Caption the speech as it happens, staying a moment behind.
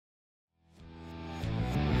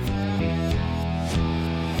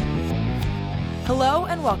Hello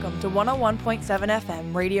and welcome to 101.7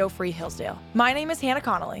 FM Radio Free Hillsdale. My name is Hana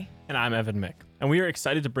Connelly. And I'm Evan Mick. And we are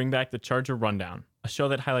excited to bring back the Charger Rundown, a show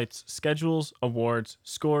that highlights schedules, awards,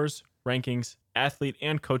 scores, rankings, athlete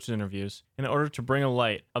and coach interviews in order to bring a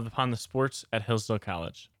light upon the sports at Hillsdale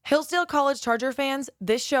College. Hillsdale College Charger fans,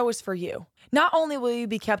 this show is for you. Not only will you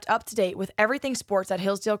be kept up to date with everything sports at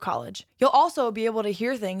Hillsdale College, you'll also be able to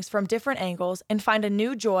hear things from different angles and find a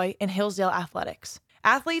new joy in Hillsdale athletics.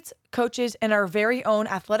 Athletes, coaches, and our very own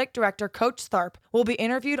athletic director, Coach Tharp, will be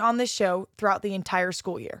interviewed on this show throughout the entire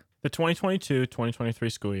school year. The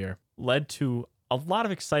 2022-2023 school year led to a lot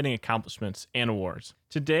of exciting accomplishments and awards.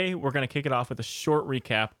 Today, we're going to kick it off with a short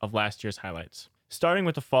recap of last year's highlights. Starting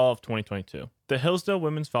with the fall of 2022, the Hillsdale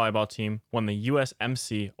women's volleyball team won the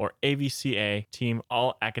USMC or AVCA Team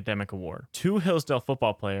All-Academic Award. Two Hillsdale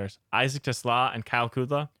football players, Isaac Tesla and Kyle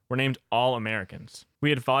Kudla, were named All-Americans. We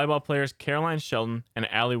had volleyball players Caroline Shelton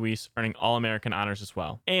and Allie Weiss earning All-American honors as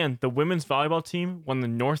well. And the women's volleyball team won the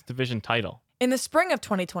North Division title. In the spring of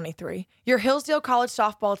 2023, your Hillsdale College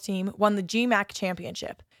softball team won the GMAC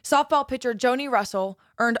championship. Softball pitcher Joni Russell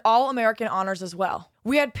earned All-American honors as well.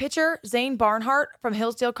 We had pitcher Zane Barnhart from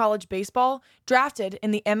Hillsdale College baseball drafted in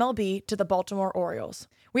the MLB to the Baltimore Orioles.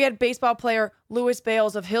 We had baseball player Lewis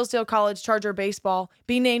Bales of Hillsdale College Charger baseball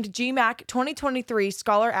be named GMAC 2023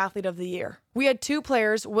 Scholar Athlete of the Year. We had two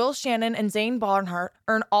players, Will Shannon and Zane Barnhart,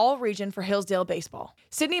 earn All-Region for Hillsdale baseball.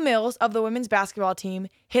 Sydney Mills of the women's basketball team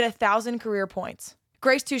hit 1,000 career points.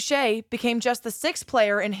 Grace Touche became just the sixth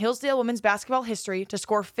player in Hillsdale women's basketball history to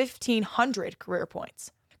score 1,500 career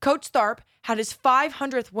points. Coach Tharp had his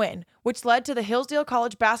 500th win, which led to the Hillsdale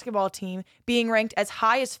College basketball team being ranked as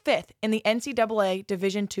high as 5th in the NCAA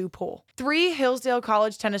Division II poll. 3 Hillsdale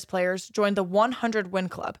College tennis players joined the 100-win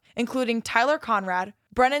club, including Tyler Conrad,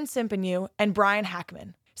 Brennan Simpenu, and Brian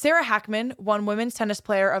Hackman. Sarah Hackman won Women's Tennis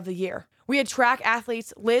Player of the Year. We had track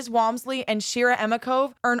athletes Liz Walmsley and Shira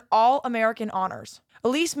Emakove earn All-American honors.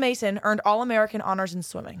 Elise Mason earned All-American honors in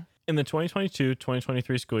swimming. In the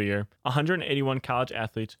 2022-2023 school year, 181 college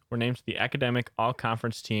athletes were named to the academic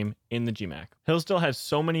all-conference team in the GMAC. Hillsdale has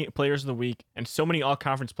so many players of the week and so many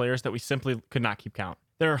all-conference players that we simply could not keep count.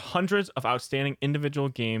 There are hundreds of outstanding individual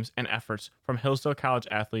games and efforts from Hillsdale College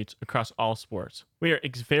athletes across all sports. We are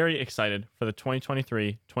very excited for the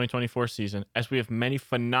 2023-2024 season as we have many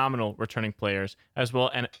phenomenal returning players as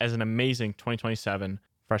well as an amazing 2027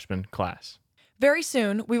 freshman class. Very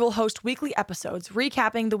soon, we will host weekly episodes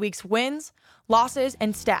recapping the week's wins, losses,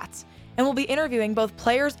 and stats, and we'll be interviewing both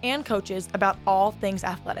players and coaches about all things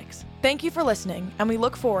athletics. Thank you for listening, and we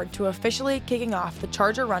look forward to officially kicking off the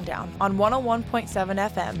Charger Rundown on 101.7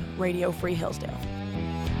 FM Radio Free Hillsdale.